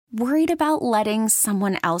Worried about letting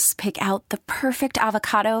someone else pick out the perfect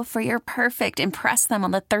avocado for your perfect impress them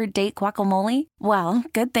on the third date guacamole? Well,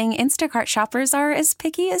 good thing Instacart shoppers are as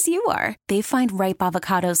picky as you are. They find ripe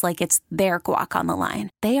avocados like it's their guac on the line.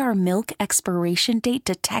 They are milk expiration date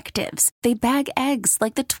detectives. They bag eggs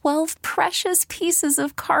like the 12 precious pieces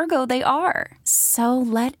of cargo they are. So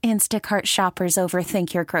let Instacart shoppers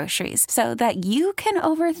overthink your groceries so that you can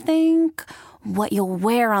overthink what you'll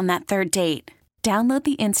wear on that third date. Download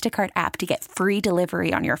the Instacart app to get free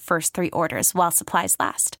delivery on your first 3 orders while supplies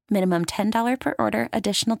last. Minimum $10 per order.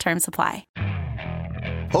 Additional terms apply.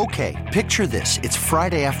 Okay, picture this. It's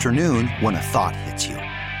Friday afternoon when a thought hits you.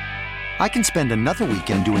 I can spend another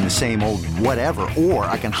weekend doing the same old whatever, or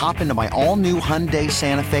I can hop into my all-new Hyundai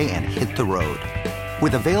Santa Fe and hit the road.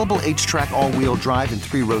 With available H-Track all-wheel drive and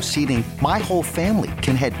 3-row seating, my whole family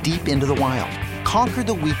can head deep into the wild. Conquer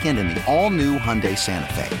the weekend in the all-new Hyundai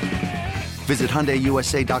Santa Fe. Visit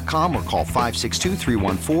HyundaiUSA.com or call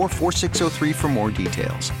 562-314-4603 for more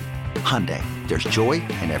details. Hyundai, there's joy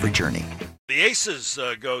in every journee. The Aces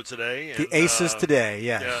go today. And, the Aces today,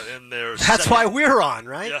 yes. Yeah, and that's why we're on,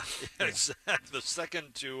 right? Yeah, exactly. The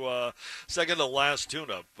second to last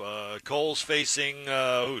tune-up. Cole's facing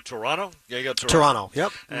Toronto. Yeah, you got Toronto.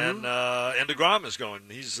 Yep. And DeGrom is going.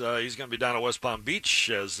 He's going to be down at West Palm Beach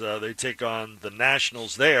as they take on the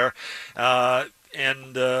Nationals there.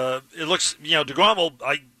 And it looks, DeGrom will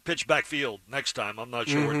pitch backfield next time. I'm not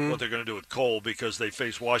sure what they're going to do with Cole because they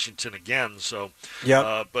face Washington again. So,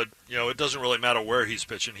 but it doesn't really matter where he's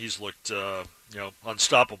pitching. He's looked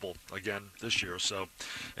unstoppable again this year. So,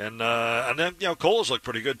 and then Cole has looked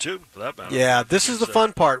pretty good too, for that matter. Yeah, this is the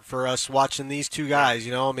fun part for us watching these two guys.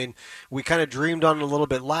 We kind of dreamed on it a little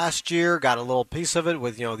bit last year, got a little piece of it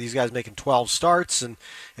with these guys making 12 starts, and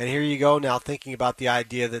here you go now thinking about the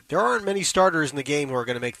idea that there aren't many starters in the game who are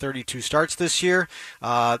going to make 32 starts this year.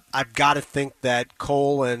 I've got to think that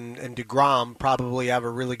Cole and DeGrom probably have a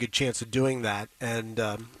really good chance of doing that, and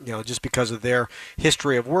just because of their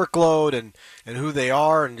history of workload and who they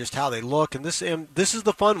are and just how they look. And this is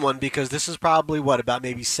the fun one because this is probably about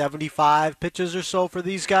maybe 75 pitches or so for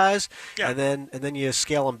these guys, and then you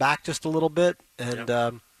scale them back just a little bit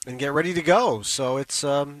and get ready to go. So it's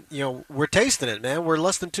we're tasting it, man. We're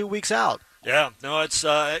less than 2 weeks out. Yeah, no, it's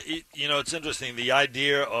it's interesting, the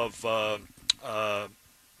idea of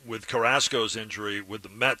with Carrasco's injury with the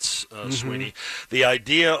Mets, Sweeney, the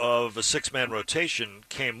idea of a 6-man rotation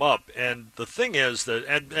came up, and the thing is that,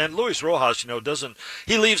 and Luis Rojas,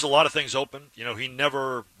 he leaves a lot of things open. He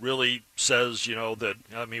never really says, that,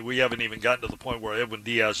 we haven't even gotten to the point where Edwin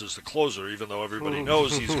Diaz is the closer, even though everybody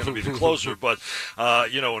knows he's going to be the closer, but,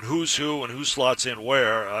 and who's who and who slots in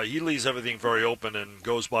where, he leaves everything very open and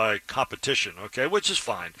goes by competition, okay, which is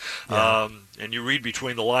fine. Yeah. And you read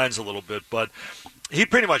between the lines a little bit, but he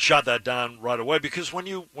pretty much shot that down right away because when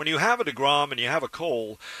you have a DeGrom and you have a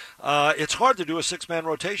Cole, it's hard to do a 6-man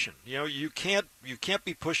rotation. You can't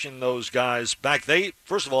be pushing those guys back.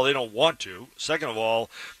 First of all, they don't want to. Second of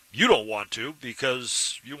all, you don't want to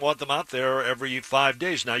because you want them out there every 5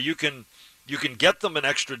 days. Now you can get them an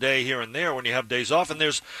extra day here and there when you have days off, and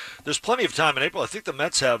there's plenty of time in April. I think the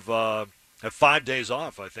Mets have 5 days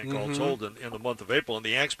off, I think, all told in the month of April, and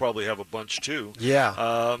the Yanks probably have a bunch too.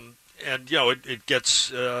 Yeah. And it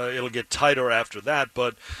gets it'll get tighter after that,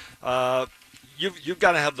 but you've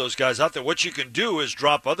got to have those guys out there. What you can do is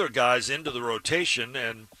drop other guys into the rotation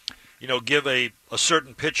and give a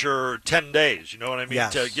certain pitcher 10 days. You know what I mean?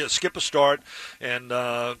 Yes. To skip a start and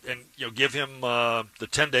give him the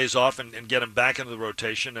 10 days off and get him back into the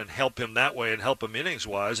rotation and help him that way and help him innings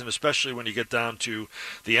wise, and especially when you get down to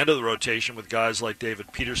the end of the rotation with guys like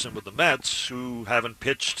David Peterson with the Mets who haven't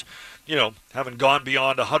pitched. Haven't gone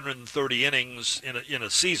beyond 130 innings in a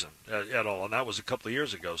season at all, and that was a couple of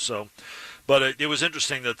years ago. So, but it was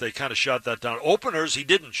interesting that they kind of shot that down. Openers, he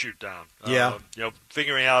didn't shoot down.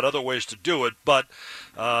 Figuring out other ways to do it, but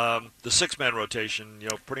the 6-man rotation,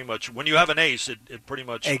 pretty much when you have an ace, it pretty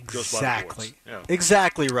much goes by the boards.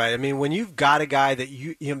 Exactly right. When you've got a guy that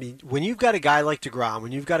when you've got a guy like DeGrom,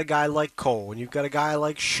 when you've got a guy like Cole, when you've got a guy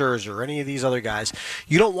like Scherzer, or any of these other guys,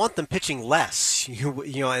 you don't want them pitching less.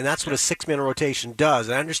 And that's what a 6-man rotation does.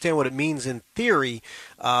 And I understand what it means in theory,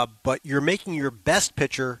 but you're making your best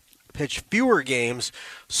pitcher pitch fewer games,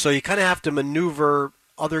 so you kind of have to maneuver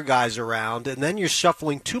other guys around, and then you're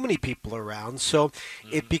shuffling too many people around, so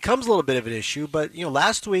it becomes a little bit of an issue. But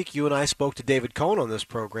last week you and I spoke to David Cohn on this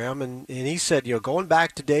program, and he said, going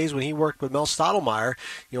back to days when he worked with Mel Stottlemyre,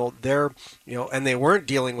 and they weren't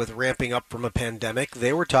dealing with ramping up from a pandemic.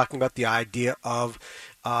 They were talking about the idea of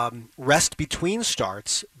rest between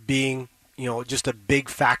starts being just a big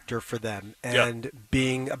factor for them, and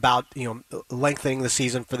being about lengthening the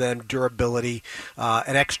season for them, durability,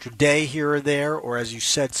 an extra day here or there, or as you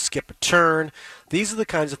said, skip a turn. These are the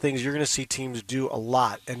kinds of things you're going to see teams do a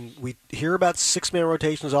lot, and we hear about six-man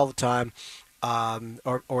rotations all the time,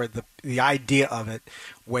 or the idea of it.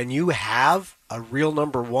 When you have a real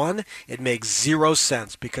number one, it makes zero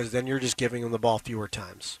sense, because then you're just giving them the ball fewer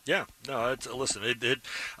times. Yeah, no, listen,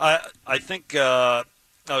 I think I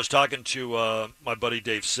was talking to my buddy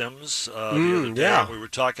Dave Sims the other day, and we were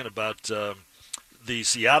talking about the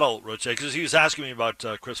Seattle rotation, because he was asking me about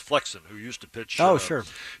Chris Flexen, who used to pitch. Sure. Used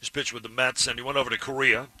to pitch with the Mets, and he went over to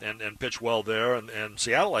Korea and pitched well there. And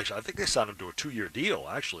Seattle, actually, I think they signed him to a 2-year deal,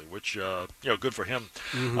 actually, which good for him.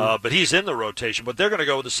 Mm-hmm. But he's in the rotation. But they're going to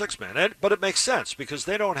go with the six-man. But it makes sense, because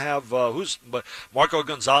they don't have Marco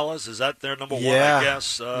Gonzalez. Is that their number one? I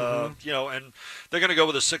guess. And they're going to go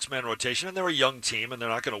with a six-man rotation, and they're a young team, and they're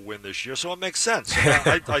not going to win this year, so it makes sense.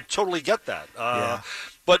 I totally get that.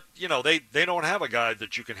 But, they don't have a guy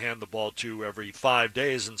that you can hand the ball to every 5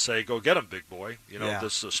 days and say, go get him, big boy.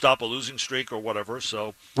 This stop a losing streak or whatever.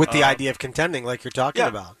 So with the idea of contending like you're talking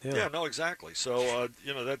about. Yeah, no, exactly. So,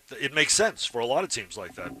 that it makes sense for a lot of teams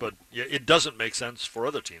like that. But it doesn't make sense for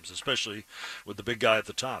other teams, especially with the big guy at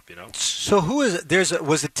the top, So who is it?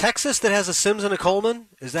 Was it Texas that has a Sims and a Coleman?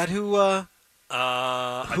 Is that who? I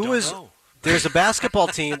don't know. There's a basketball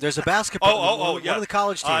team. There's a basketball. One of the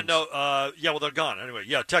college teams. Well, they're gone anyway.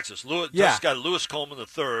 Yeah, Texas. Texas got Lewis Coleman the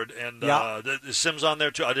third, and the Sims on there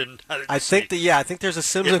too. I didn't see. I think there's a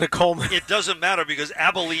Sims and a Coleman. It doesn't matter, because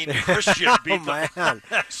Abilene Christian beat them.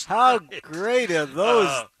 How great are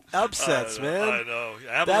those upsets, man? I know.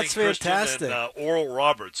 Abilene That's Christian fantastic. And Oral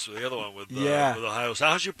Roberts, the other one with Ohio. So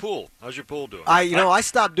how's your pool? How's your pool doing? I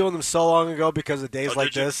stopped doing them so long ago because of days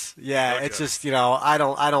like this. Yeah, okay. It's just I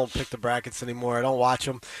don't pick the brackets anymore. I don't watch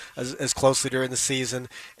them as closely during the season,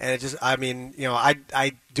 and it just I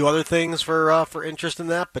do other things for interest in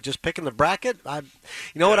that, but just picking the bracket,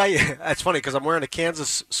 it's funny because I'm wearing a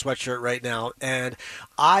Kansas sweatshirt right now, and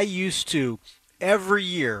I used to. Every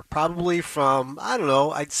year, probably from,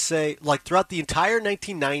 I'd say like throughout the entire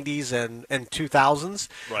 1990s and 2000s,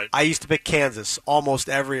 right. I used to pick Kansas almost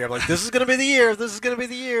every year. I'm like, this is going to be the year. This is going to be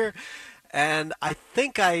the year. And I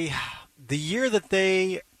think the year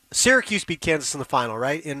that Syracuse beat Kansas in the final,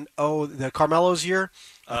 right? In the Carmelo's year,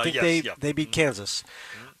 I think they beat Kansas.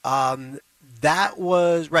 Mm-hmm. That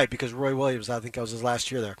was, right, because Roy Williams, I think that was his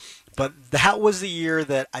last year there. But that was the year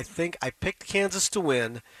that I think I picked Kansas to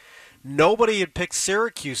win. Nobody had picked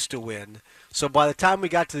Syracuse to win, so by the time we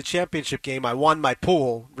got to the championship game, I won my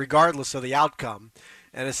pool, regardless of the outcome.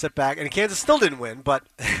 And I sit back, and Kansas still didn't win, but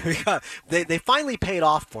they finally paid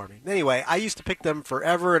off for me. Anyway, I used to pick them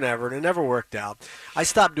forever and ever, and it never worked out. I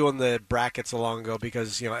stopped doing the brackets a long ago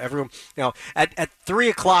because everyone, at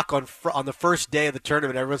 3:00 on the first day of the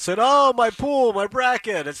tournament, everyone said, "Oh, my pool, my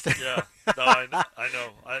bracket." Yeah, no, I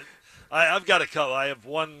know. I've got a couple. I have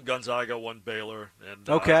one Gonzaga, one Baylor, and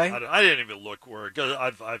okay. I didn't even look where, because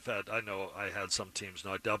I had some teams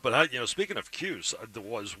knocked out. But speaking of Q's, I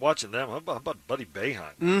was watching them. How about Buddy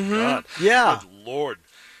Boeheim? Mm-hmm. God, yeah, good Lord.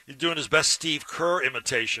 He's doing his best Steve Kerr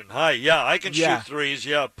imitation. Hi, I can shoot threes.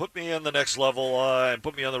 Yeah, put me in the next level and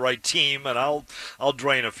put me on the right team, and I'll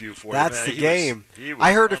drain a few for That's you. That's the game.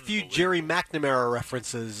 I heard a few Jerry McNamara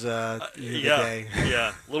references the other day.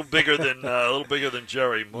 Yeah, a little bigger than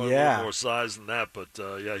Jerry. A little more size than that, but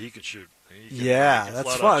he can shoot.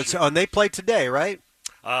 That's fun. So, and they play today, right?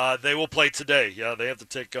 They will play today. Yeah, they have to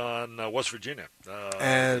take on West Virginia.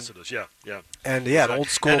 And an old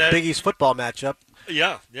school Big East football matchup.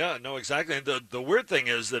 Yeah, no, exactly. And the weird thing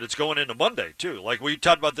is that it's going into Monday too. Like we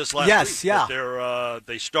talked about this last week. Yeah.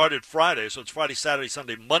 They started Friday, so it's Friday, Saturday,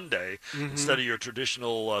 Sunday, Monday instead of your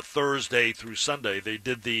traditional Thursday through Sunday. They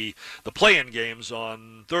did the play-in games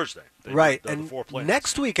on Thursday. Right, and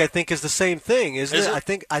next week I think is the same thing, isn't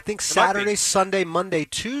it? I think Saturday, Sunday, Monday,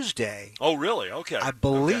 Tuesday. Oh, really? Okay. I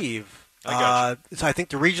believe. Okay. I got you. So I think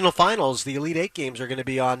the regional finals, the Elite Eight games, are going to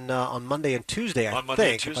be on Monday and Tuesday. If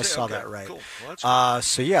I saw that right. Cool. Well,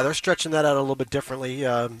 that's cool. They're stretching that out a little bit differently,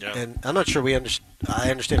 and I'm not sure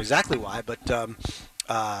I understand exactly why, but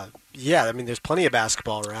there's plenty of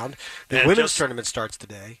basketball around. The women's tournament starts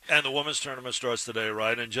today. And the women's tournament starts today,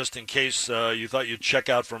 right? And just in case you thought you'd check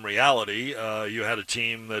out from reality, you had a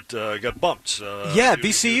team that got bumped.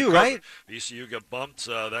 VCU, right? VCU got bumped.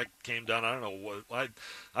 That came down, I don't know.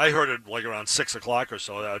 I heard it like around 6 o'clock or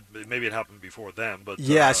so. Maybe it happened before then. But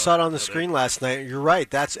I saw it on the screen last night. You're right.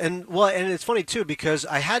 And it's funny, too, because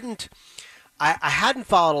I hadn't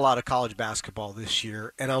followed a lot of college basketball this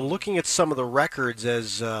year, and I'm looking at some of the records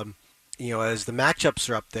as as the matchups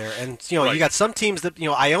are up there, and Right. you got some teams that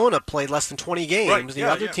Iona played less than 20 games, Right. and the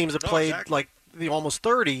Yeah, other yeah. teams that No, played exactly. like almost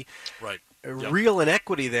 30. Right. Yep. Real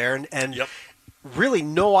inequity there, and Yep. really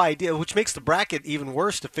no idea, which makes the bracket even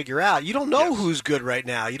worse to figure out. You don't know Yes. who's good right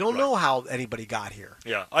now. You don't Right. know how anybody got here.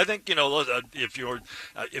 Yeah, I think if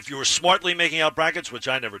you were smartly making out brackets, which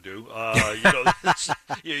I never do,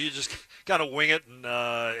 you just kind of wing it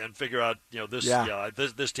and figure out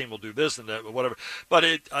this team will do this and that, whatever. But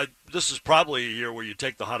this is probably a year where you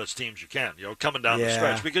take the hottest teams you can, coming down the Yeah.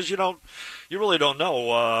 stretch, because you really don't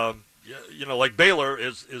know. Like Baylor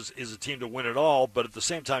is a team to win it all, but at the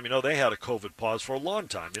same time, they had a COVID pause for a long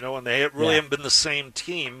time, and they really haven't been the same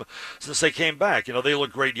team since they came back. They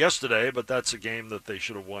looked great yesterday, but that's a game that they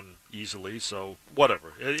should have won easily, so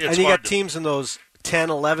whatever. It's And you hard got teams in those 10,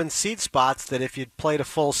 11 seed spots that if you'd played a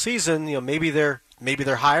full season, maybe they're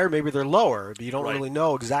higher, maybe they're lower. But you don't Right. really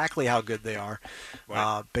know exactly how good they are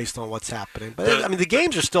Right. based on what's happening. But the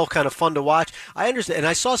games are still kind of fun to watch. I understand, and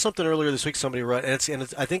I saw something earlier this week. Somebody wrote, and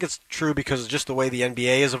I think it's true because of just the way the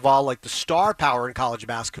NBA has evolved. Like the star power in college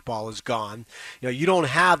basketball is gone. You don't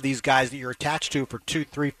have these guys that you're attached to for 2,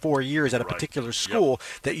 3, 4 years at a Right. particular school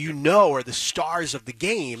that are the stars of the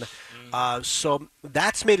game. So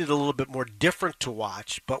that's made it a little bit more different to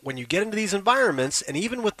watch. But when you get into these environments, and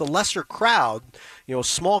even with the lesser crowd,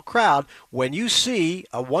 small crowd, when you see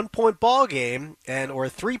a 1-point ball game or a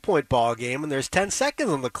 3-point ball game, and there's 10 seconds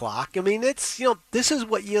on the clock, I mean, it's this is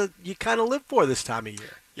what you kind of live for this time of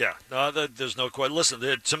year. Yeah, no, there's no question.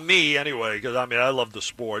 Listen, to me anyway, because I love the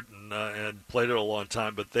sport and played it a long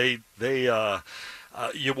time, but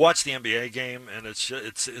you watch the NBA game, and it's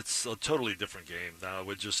a totally different game now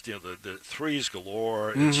with just the threes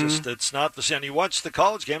galore. It's not the same. You watch the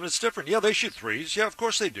college game, and it's different. Yeah, they shoot threes. Yeah, of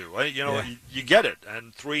course they do. You get it.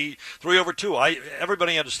 And three over two.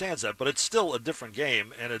 Everybody understands that, but it's still a different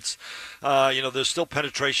game, and it's there's still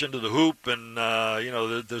penetration to the hoop, and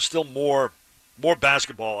there's still more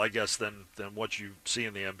basketball, I guess, than what you see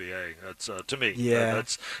in the NBA. That's to me. Yeah.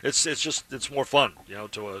 It's more fun,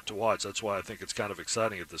 to watch. That's why I think it's kind of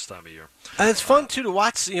exciting at this time of year. And it's fun too to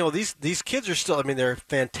watch. These kids are still. I mean, they're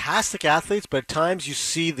fantastic athletes, but at times you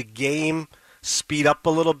see the game speed up a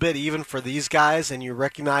little bit, even for these guys, and you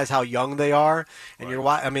recognize how young they are. And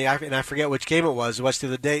Right. I forget which game it was. It was the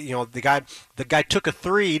other day. The guy took a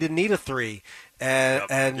three. He didn't need a three,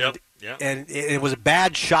 and Yep. and it was a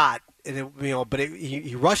bad shot. And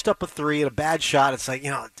he rushed up a three and a bad shot. It's like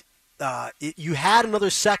you had another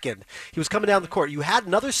second. He was coming down the court. You had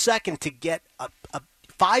another second to get a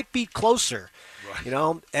 5 feet closer,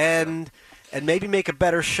 Right. and maybe make a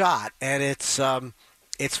better shot. And it's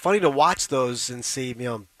funny to watch those and see,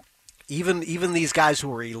 even these guys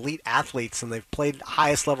who are elite athletes and they've played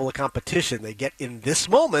highest level of competition, they get in this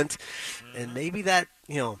moment, and maybe that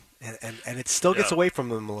And it still gets away from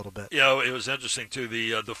them a little bit. It was interesting too.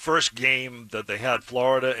 The first game that they had,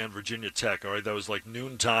 Florida and Virginia Tech. All right, that was like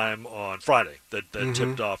noontime on Friday. That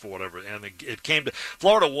tipped off or whatever, and it came to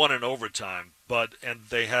Florida won in overtime. And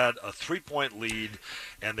they had a 3-point lead,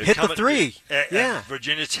 and they hit the three. And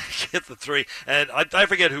Virginia Tech hit the three, and I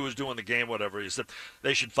forget who was doing the game. Whatever, he said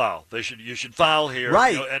they should foul. You should foul here,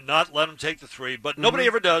 right, and not let them take the three. But nobody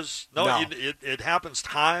ever does. No. It happens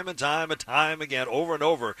time and time again, over and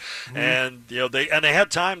over. And they had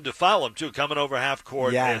time to foul him too, coming over half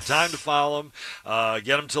court. Yes. They had time to foul him,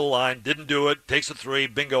 get him to the line. Didn't do it. Takes a three.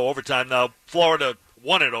 Bingo, overtime. Now Florida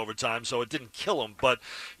won it overtime, so it didn't kill him. But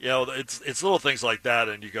it's little things like that,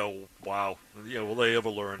 and you go, wow. Will they ever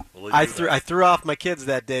learn? I threw off my kids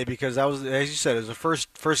that day because I was, as you said, it was the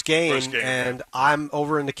first game, and I'm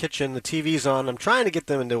over in the kitchen. The TV's on. I'm trying to get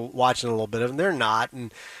them into watching a little bit of it, and they're not.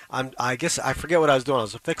 And I guess I forget what I was doing. I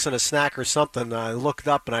was fixing a snack or something. And I looked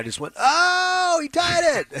up and I just went, "Oh, he tied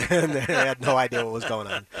it!" And they had no idea what was going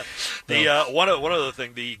on. One other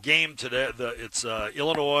thing, the game today, it's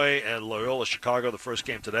Illinois and Loyola Chicago, the first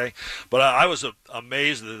game today. But I was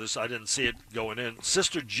amazed at this. I didn't see it going in.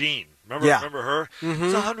 Sister Jean. Remember her? Mm-hmm.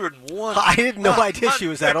 It's 101. I had no idea she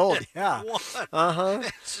was that old. Yeah.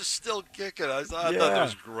 She's still kicking. I thought that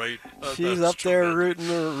was great. She's up there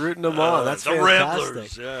rooting them on. That's the fantastic.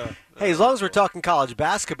 Ramblers, yeah. Hey, as long as we're talking college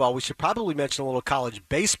basketball, we should probably mention a little college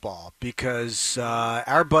baseball because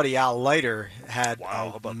our buddy Al Leiter had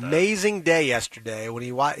an amazing day yesterday when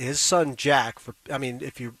his son Jack.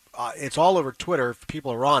 It's all over Twitter if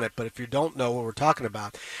people are on it, but if you don't know what we're talking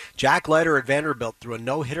about, Jack Leiter at Vanderbilt threw a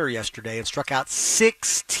no-hitter yesterday and struck out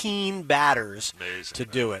 16 batters to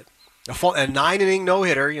do it. A 9-inning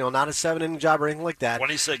no-hitter, not a 7-inning job or anything like that.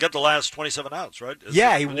 Got the last 27 outs, right?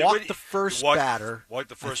 He walked the first batter. Walked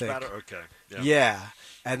the first batter? Okay. Yeah.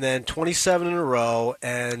 And then 27 in a row,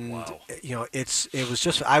 and wow. It was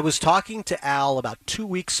just. I was talking to Al about 2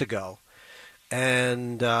 weeks ago,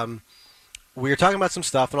 and we were talking about some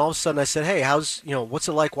stuff, and all of a sudden I said, "Hey, what's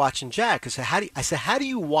it like watching Jack?" I said, "How do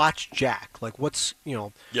you watch Jack? Like, what's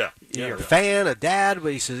you're a fan, a dad?"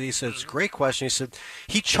 But he said, "It's a great question." He said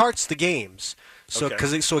he charts the games. So,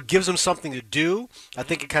 so it gives him something to do. I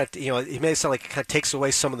think it kind of, he made it sound like it kind of takes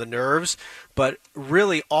away some of the nerves, but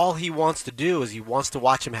really all he wants to do is he wants to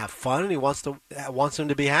watch him have fun, and he wants him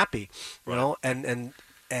to be happy, and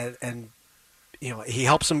he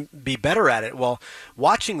helps him be better at it. Well,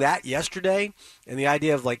 watching that yesterday, and the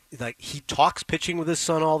idea of like he talks pitching with his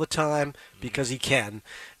son all the time because he can.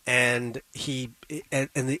 And the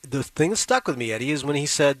thing that stuck with me, Eddie, is when he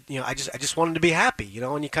said, I just wanted to be happy,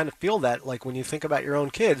 and you kind of feel that, like when you think about your own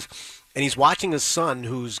kids, and he's watching his son,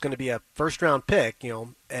 who's going to be a first-round pick,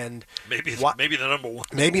 and maybe the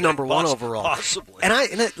number one overall, possibly.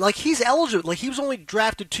 And like he's eligible, like he was only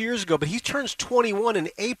drafted 2 years ago, but he turns 21 in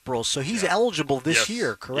April, so he's eligible this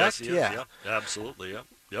year, correct? Yes, yeah, absolutely, yeah.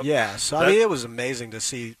 Yep. Yeah, so it was amazing to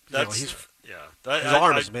see. His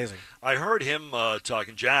arm is amazing. I heard him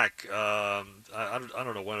talking, Jack. I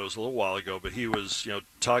don't know when, it was a little while ago, but he was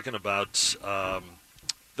talking about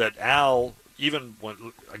that Al, even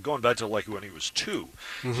going back to like when he was 2,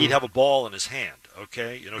 he'd have a ball in his hand.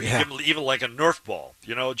 Okay, he'd give him even like a Nerf ball,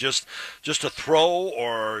 just to throw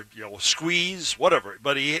or squeeze, whatever.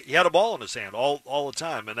 But he had a ball in his hand all the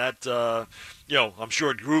time, and that I'm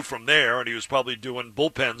sure it grew from there. And he was probably doing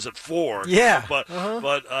bullpens at 4. Yeah, but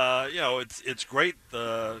it's great.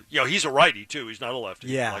 He's a righty too. He's not a lefty.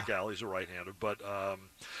 Yeah, like Al, he's a right-hander. But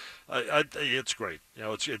it's great.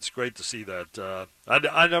 It's great to see that. I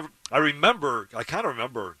kind of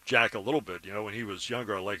remember Jack a little bit. When he was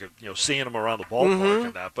younger, like seeing him around the ballpark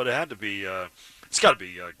and that. But it had to be. It's got to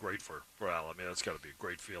be great for Al. I mean, it's got to be a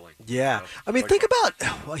great feeling. Yeah, I mean, think about.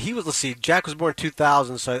 Well, he was. Let's see. Jack was born in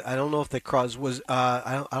 2000, so I don't know if they crossed.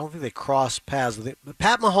 I don't think they crossed paths.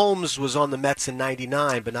 Pat Mahomes was on the Mets in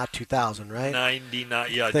 '99, but not 2000, right? 99.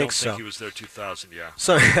 Yeah, I don't think he was there 2000. Yeah.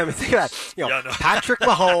 So I mean, think about Patrick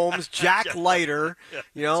Mahomes, Jack Leiter.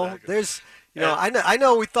 Exactly. There's. I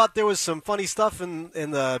know we thought there was some funny stuff in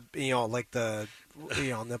the like the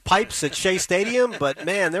the pipes at Shea Stadium, but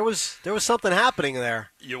man, there was something happening there.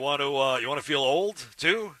 You want to feel old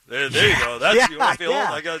too? There you go. That's you want to feel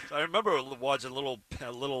old. I remember watching little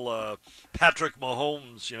Patrick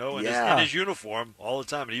Mahomes, in his uniform all the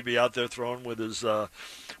time, and he'd be out there throwing with his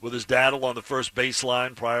dad along the first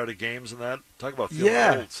baseline prior to games and that. Talk about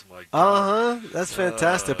feeling old. That's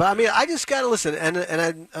fantastic. But I mean, I just gotta listen, and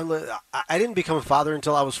I didn't become a father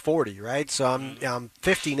until I was 40, right? So I'm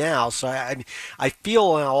 50 now. So I feel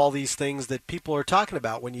all these things that people are talking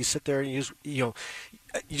about when you sit there and you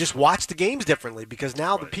just watch the games differently, because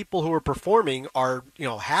now the people who are performing are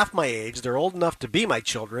half my age. They're old enough to be my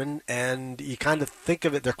children, and you kind of think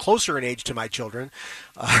of it. They're closer in age to my children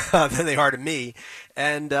than they are to me,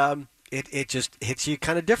 and it just hits you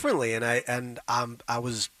kind of differently. And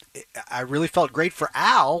I really felt great for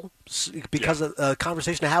Al because of a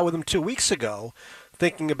conversation I had with him 2 weeks ago,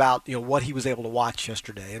 thinking about what he was able to watch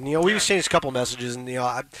yesterday. And we exchanged a couple of messages, and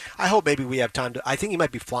I hope maybe we have time to. I think he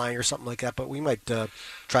might be flying or something like that, but we might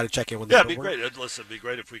try to check in with him. Yeah, it'd be great. Listen, it'd be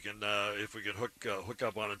great if we can hook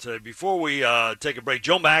up on it today. Before we take a break,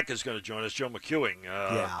 Joe Mack is going to join us. Joe McEwing,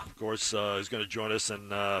 of course, is going to join us,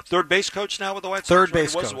 and third base coach now with the White Sox. Third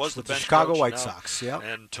base coach was the bench Chicago coach White now, Sox. Yeah,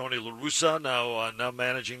 and Tony La Russa now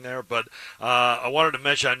managing there. But I wanted to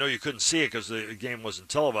mention, I know you couldn't see it because the game wasn't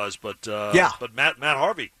televised, but Matt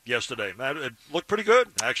Harvey yesterday. Matt, it looked pretty good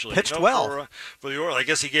actually. Pitched well for the Orioles. I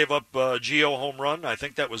guess he gave up Gio home run. I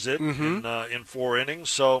think that was it in 4 innings.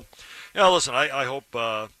 So, listen, I hope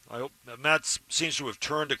Matt seems to have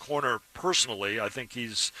turned a corner personally. I think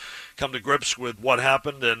he's come to grips with what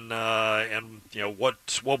happened and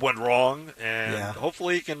what went wrong, and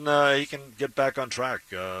hopefully he can get back on track.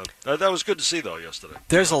 That was good to see though yesterday.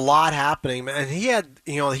 There's a lot happening, and he had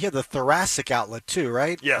the thoracic outlet too,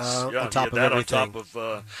 right? Yes, on top of everything. On top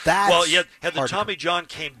of had the Tommy John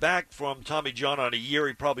came back from Tommy John on a year,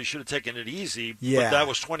 he probably should have taken it easy. Yeah. But that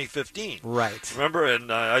was 2015, right? Remember,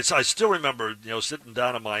 and I still remember sitting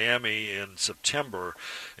down in Miami in September,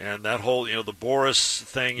 and that whole the Boris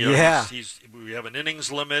thing. We have an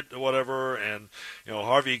innings limit or whatever, and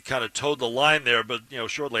Harvey kind of towed the line there, but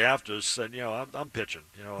shortly after said I'm pitching.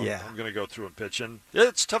 I'm going to go through and pitch, and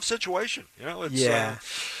it's a tough situation. It's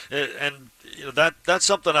and that's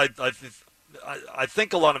something I I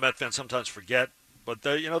think a lot of Met fans sometimes forget, but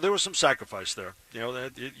there was some sacrifice there.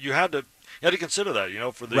 You had to consider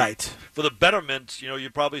that. For the betterment. You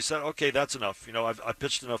probably said, okay, that's enough. I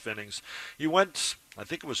pitched enough innings. He went, I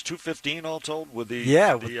think it was 215 all told with the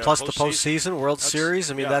plus the postseason World Series.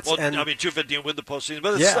 I mean, 215 with the postseason,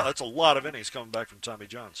 but that's a lot of innings coming back from Tommy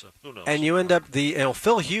John. So who knows? And you end up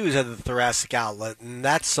Phil Hughes had the thoracic outlet, and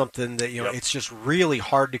that's something that it's just really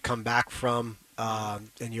hard to come back from.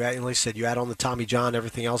 And you, like I said, you add on the Tommy John,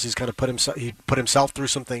 everything else. He's kind of put himself through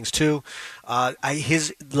some things too.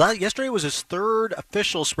 Yesterday was his third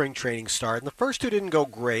official spring training start, and the first two didn't go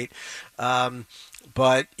great.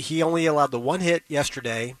 But he only allowed the one hit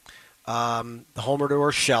yesterday, the homer to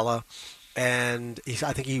Urshela, and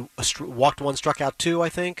I think he walked one, struck out two. I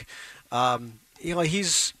think he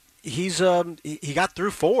got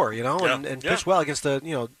through four, and pitched well against it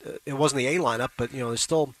wasn't the A lineup, but there's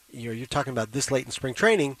still you're talking about this late in spring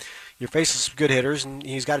training, you're facing some good hitters, and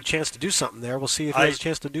he's got a chance to do something there. We'll see if he has a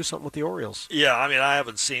chance to do something with the Orioles. Yeah, I mean, I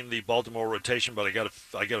haven't seen the Baltimore rotation, but I got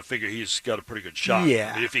to figure he's got a pretty good shot.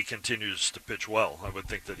 Yeah, I mean, if he continues to pitch well, I would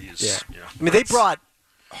think that he's. Yeah. I mean, they brought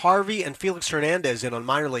Harvey and Felix Hernandez in on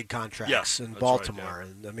minor league contracts in Baltimore, right,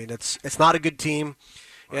 and I mean, it's not a good team.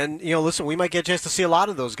 And, listen, we might get a chance to see a lot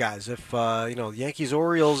of those guys. If,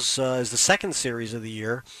 Yankees-Orioles is the second series of the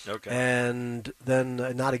year. Okay. And then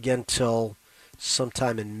not again till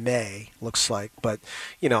sometime in May, looks like. But,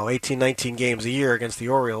 18, 19 games a year against the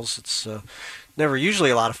Orioles, it's never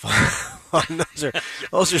usually a lot of fun.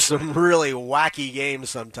 Those are some really wacky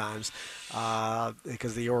games sometimes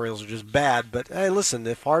because the Orioles are just bad. But, hey, listen,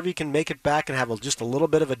 if Harvey can make it back and have just a little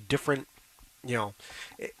bit of a different,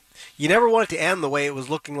 you never want it to end the way it was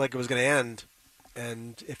looking like it was going to end.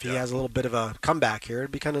 And if he has a little bit of a comeback here,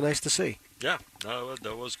 it'd be kind of nice to see. Yeah, no,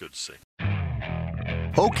 that was good to see.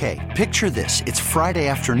 Okay, picture this. It's Friday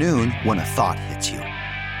afternoon when a thought hits you.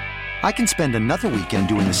 I can spend another weekend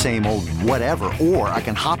doing the same old whatever, or I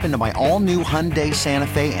can hop into my all-new Hyundai Santa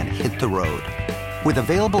Fe and hit the road. With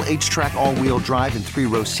available H-Track all-wheel drive and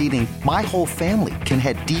 3-row seating, my whole family can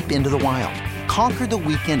head deep into the wild. Conquer the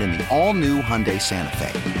weekend in the all-new Hyundai Santa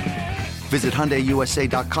Fe. Visit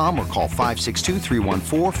HyundaiUSA.com or call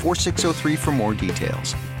 562-314-4603 for more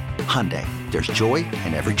details. Hyundai, there's joy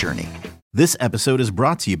in every journey. This episode is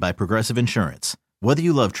brought to you by Progressive Insurance. Whether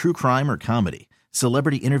you love true crime or comedy,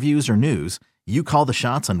 celebrity interviews or news, you call the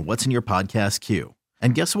shots on what's in your podcast queue.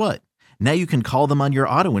 And guess what? Now you can call them on your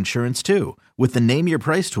auto insurance too with the Name Your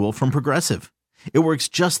Price tool from Progressive. It works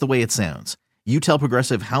just the way it sounds. You tell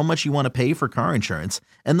Progressive how much you want to pay for car insurance,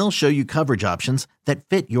 and they'll show you coverage options that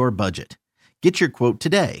fit your budget. Get your quote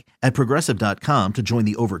today at Progressive.com to join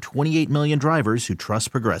the over 28 million drivers who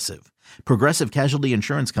trust Progressive. Progressive Casualty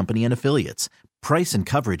Insurance Company and Affiliates. Price and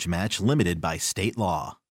coverage match limited by state law.